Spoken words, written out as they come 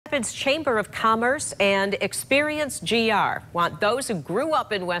Rapids Chamber of Commerce and Experience GR want those who grew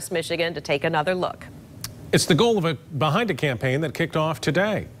up in West Michigan to take another look. It's the goal of Behind a campaign that kicked off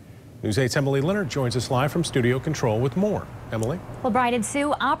today. News 8's Emily Leonard joins us live from Studio Control with more. Emily? Well, Brian and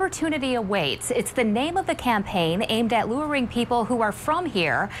Sue, opportunity awaits. It's the name of the campaign aimed at luring people who are from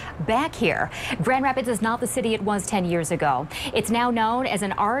here back here. Grand Rapids is not the city it was 10 years ago. It's now known as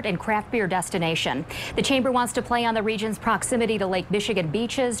an art and craft beer destination. The chamber wants to play on the region's proximity to Lake Michigan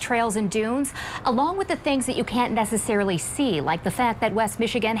beaches, trails, and dunes, along with the things that you can't necessarily see, like the fact that West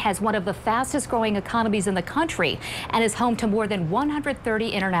Michigan has one of the fastest growing economies in the country and is home to more than 130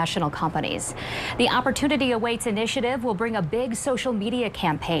 international companies. The Opportunity Awaits initiative will bring a big social media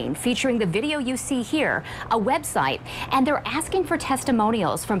campaign featuring the video you see here, a website, and they're asking for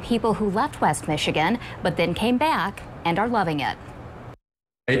testimonials from people who left West Michigan but then came back and are loving it.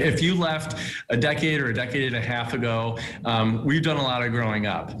 If you left a decade or a decade and a half ago, we've done a lot of growing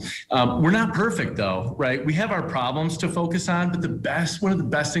up. We're not perfect though, right? We have our problems to focus on, but one of the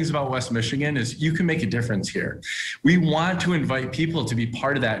best things about West Michigan is you can make a difference here. We want to invite people to be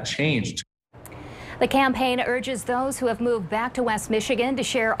part of that change. The campaign urges those who have moved back to West Michigan to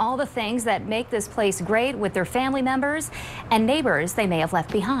share all the things that make this place great with their family members and neighbors they may have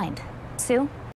left behind. Sue?